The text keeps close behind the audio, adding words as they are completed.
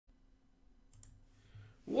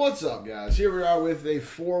What's up, guys? Here we are with a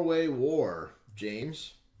four-way war.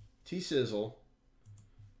 James, T-Sizzle,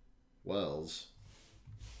 Wells,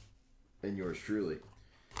 and yours truly.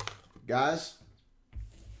 Guys,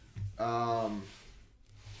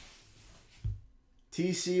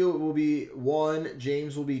 TC will be 1,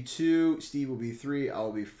 James will be 2, Steve will be 3, I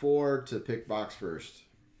will be 4 to pick box first.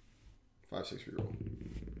 5, 6, reroll.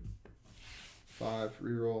 5,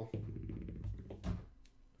 reroll.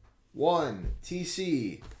 1,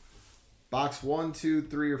 TC. Box 1, 2,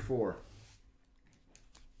 3, or 4.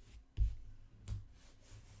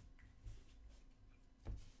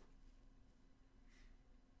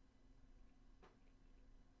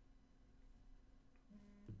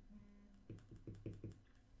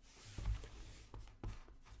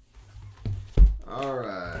 All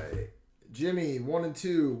right. Jimmy, 1 and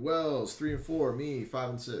 2. Wells, 3 and 4. Me, 5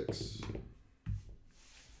 and 6.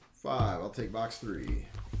 5. I'll take box 3.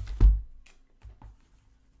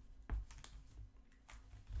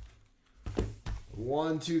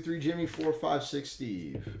 One, 2, 3, Jimmy. 4, 5, 6,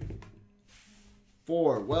 Steve.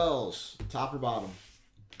 4, Wells. Top or bottom?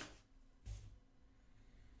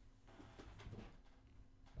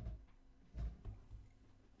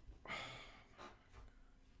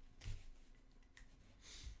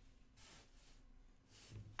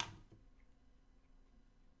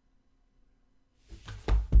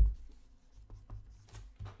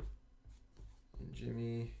 And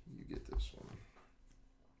Jimmy, you get this one.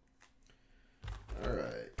 All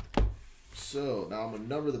right. So now I'm going to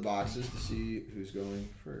number the boxes to see who's going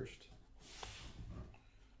first.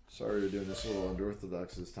 Sorry we're doing this a little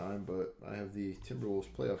unorthodox this time, but I have the Timberwolves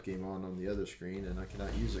playoff game on the other screen, and I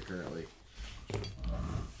cannot use it currently.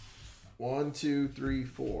 1, 2, 3,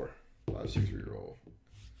 4. 5, 6, reroll.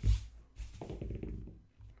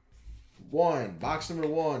 1. Box number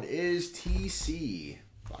 1 is TC.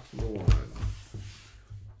 Box number 1.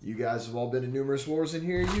 You guys have all been in numerous wars in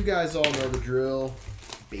here. You guys all know the drill.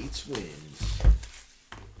 Bates wins.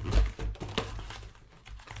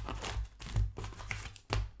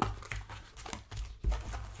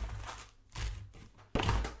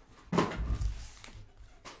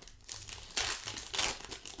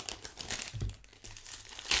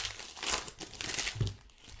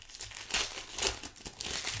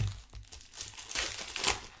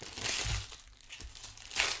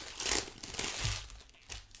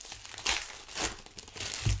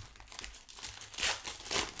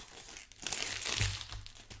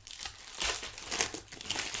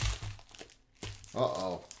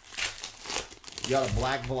 Uh-oh. You got a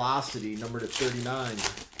black velocity, numbered at 39.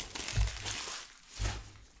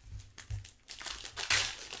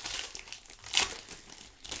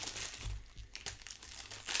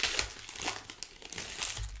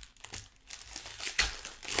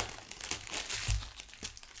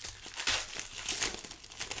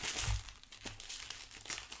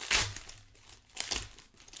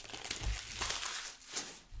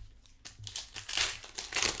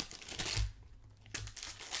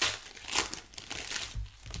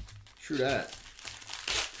 True that.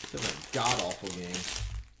 It's been a god-awful game.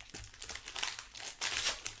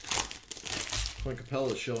 Clint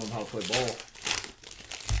Capella show him how to play ball.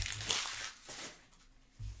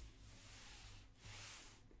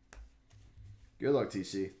 Good luck,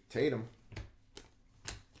 TC. Tatum.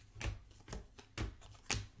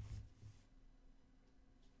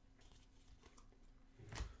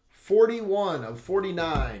 #41 of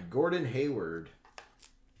 49, Gordon Hayward.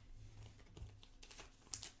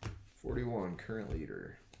 41, current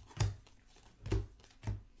leader.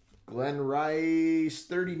 Glenn Rice,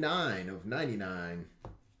 39 of 99.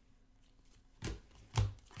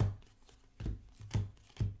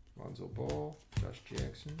 Lonzo Ball, Josh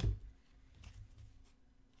Jackson.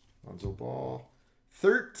 Lonzo Ball,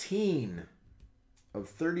 13 of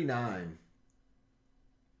 39.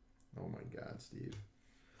 Oh my God, Steve.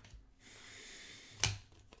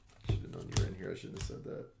 Should have known you were in here. I shouldn't have said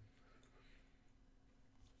that.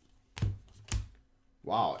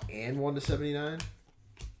 Wow, and 1 to 79.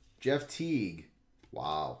 Jeff Teague.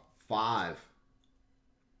 Wow, 5.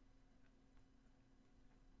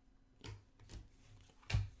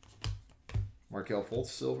 Markelle Fultz,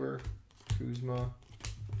 silver. Kuzma.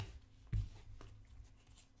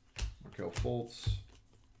 Markelle Fultz.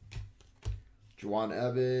 Juwan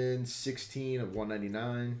Evans, 16 of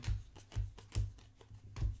 199.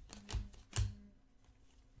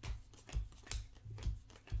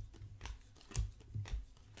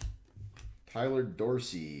 Tyler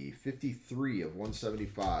Dorsey, 53 of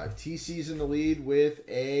 175. TC's in the lead with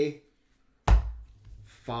a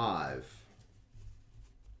 5.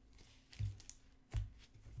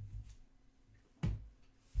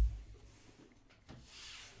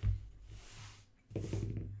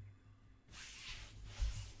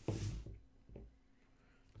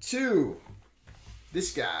 to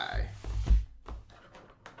this guy.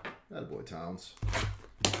 Attaboy, Towns.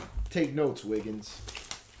 Take notes, Wiggins.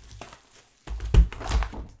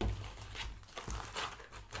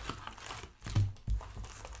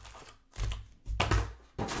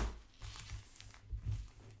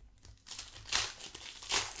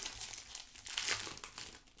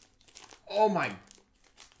 Oh my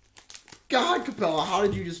God, Capella, how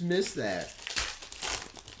did you just miss that?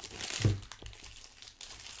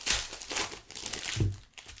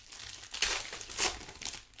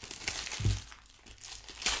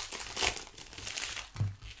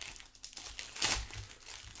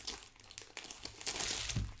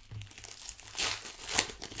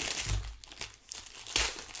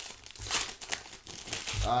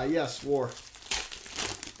 Yes, War.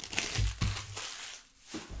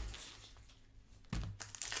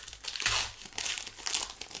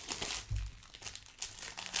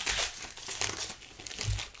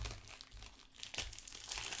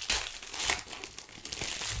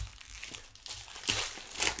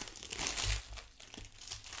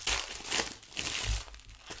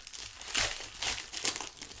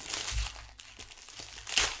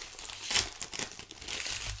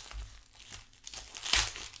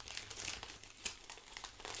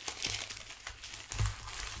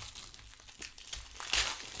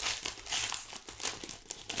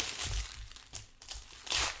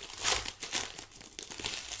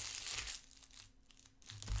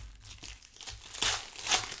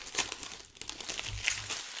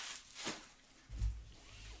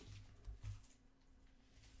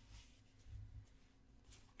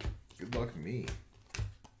 Good luck to me.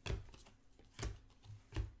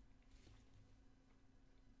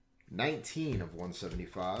 $19 of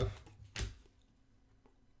 175.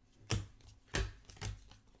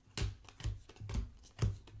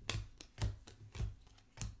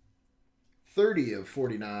 $30 of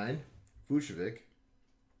 49. Vucevic.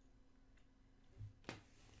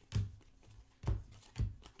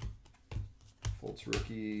 Fultz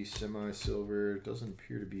rookie, semi-silver. Doesn't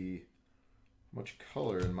appear to be much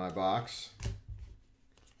color in my box.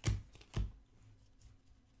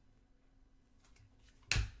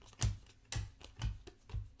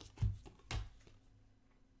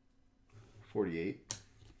 $48.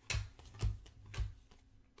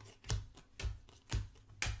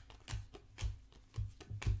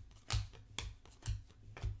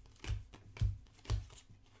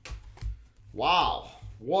 Wow,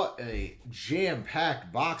 what a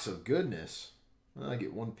jam-packed box of goodness. I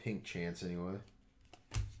get one pink chance anyway.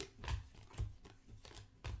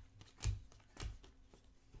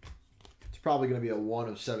 It's probably going to be a 1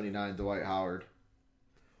 of 79 Dwight Howard.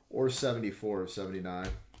 Or 74 of 79.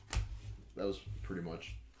 That was pretty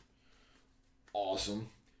much awesome.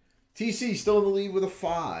 TC still in the lead with a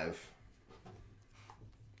 5.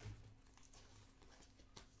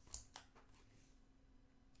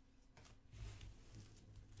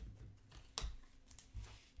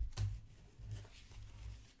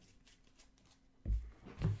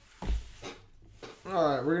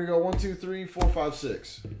 All right, we're going to go 1, 2, 3, 4, 5,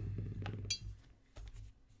 6.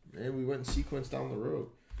 And we went in sequence down the road.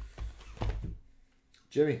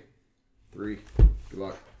 Jimmy, 3. Good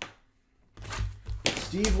luck.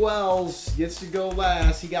 Steve Wells gets to go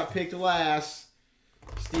last. He got picked last.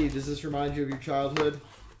 Steve, does this remind you of your childhood?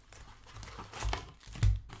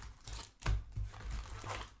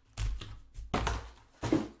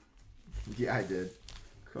 Yeah, I did.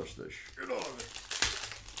 Crush the shit out of it.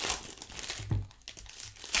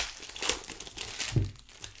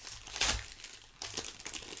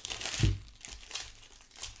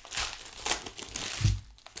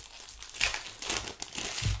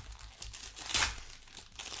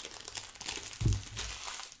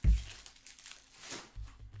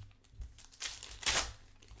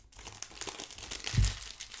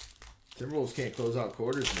 Timberwolves can't close out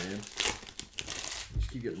quarters, man.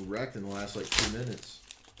 Just keep getting wrecked in the last, like, 2 minutes.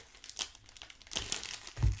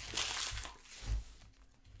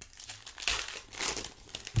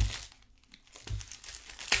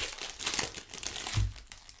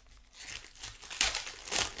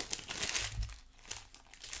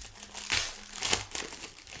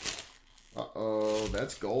 Uh-oh,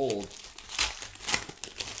 that's gold.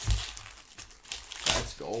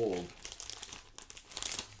 That's gold.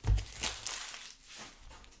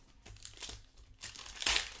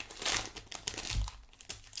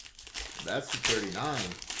 That's the 39.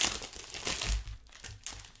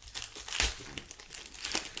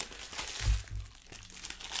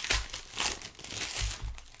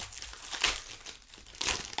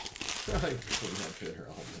 I clean up here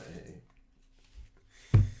all day.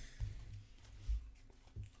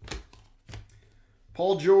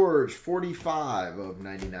 Paul George, 45 of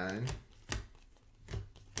 99.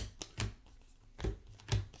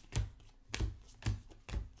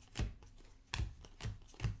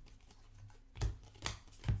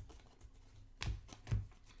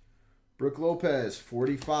 Brooke Lopez,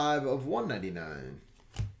 45 of 199.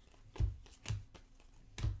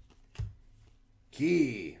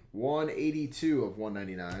 Key, 182 of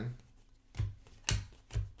 199.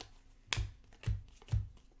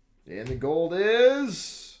 And the gold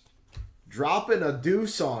is dropping a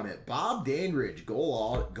deuce on it. Bob Dandridge,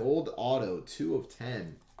 gold auto, 2 of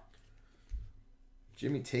 10.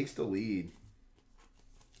 Jimmy takes the lead.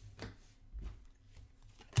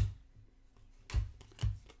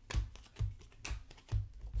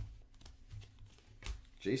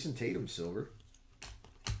 Jason Tatum, silver.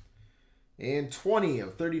 And 20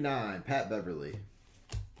 of 39, Pat Beverly.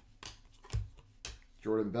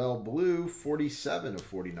 Jordan Bell, blue, 47 of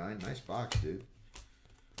 49. Nice box, dude.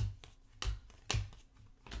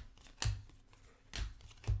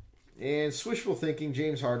 And Swishful Thinking,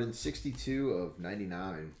 James Harden, 62 of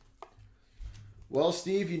 99. Well,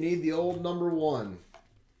 Steve, you need the old number 1.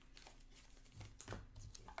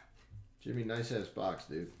 Jimmy, nice-ass box,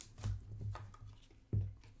 dude.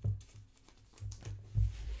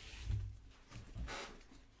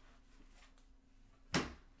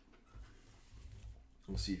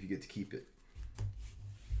 We'll see if you get to keep it.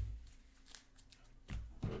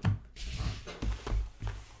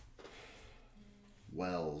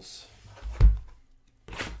 Wells.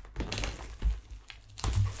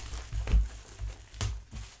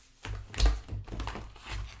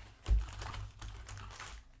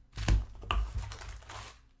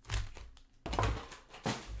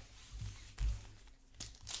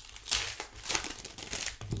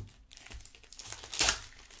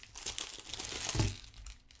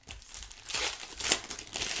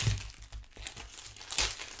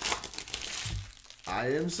 I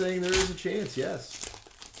am saying there is a chance, yes.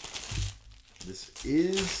 This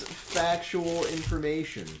is factual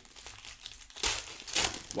information.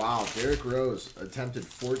 Wow, Derrick Rose attempted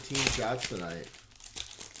 14 shots tonight.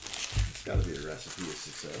 It's got to be a recipe of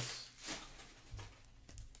success.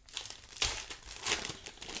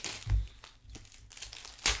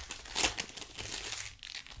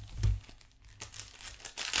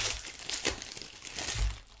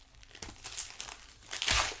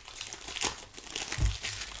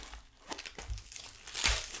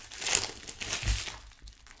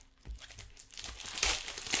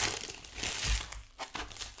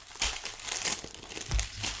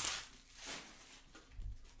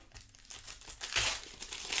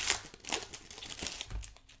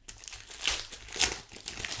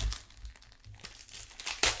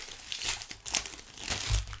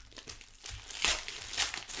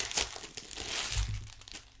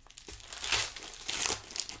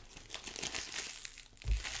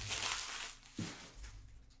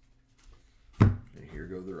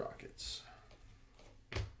 Go the Rockets.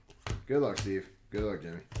 Good luck, Steve. Good luck,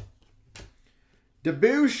 Jimmy.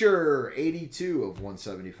 DeBuscher, 82 of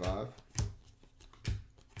 175.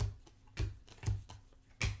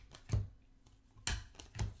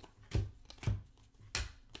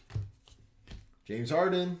 James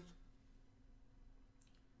Harden,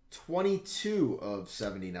 22 of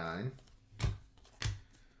 79.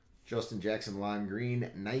 Justin Jackson, lime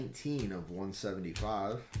green, 19 of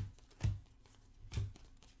 175.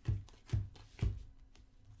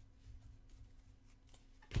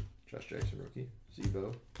 Josh Jackson, rookie.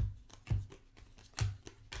 Zebo.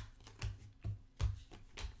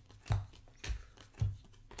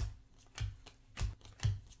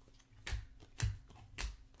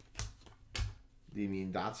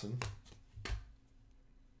 Damian Dotson.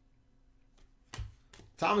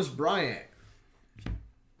 Thomas Bryant.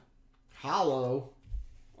 Hollow.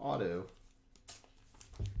 Auto.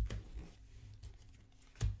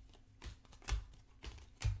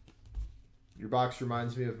 Your box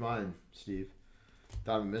reminds me of mine, Steve.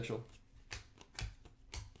 Donovan Mitchell.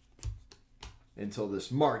 Until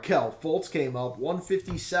this Markelle Fultz came up.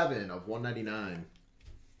 157 of 199.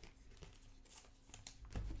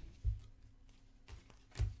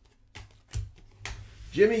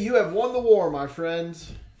 Jimmy, you have won the war, my friend.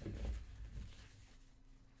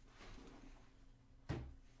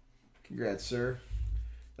 Congrats, sir.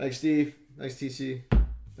 Thanks, Steve. Thanks, TC.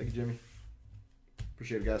 Thank you, Jimmy.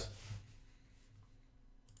 Appreciate it, guys.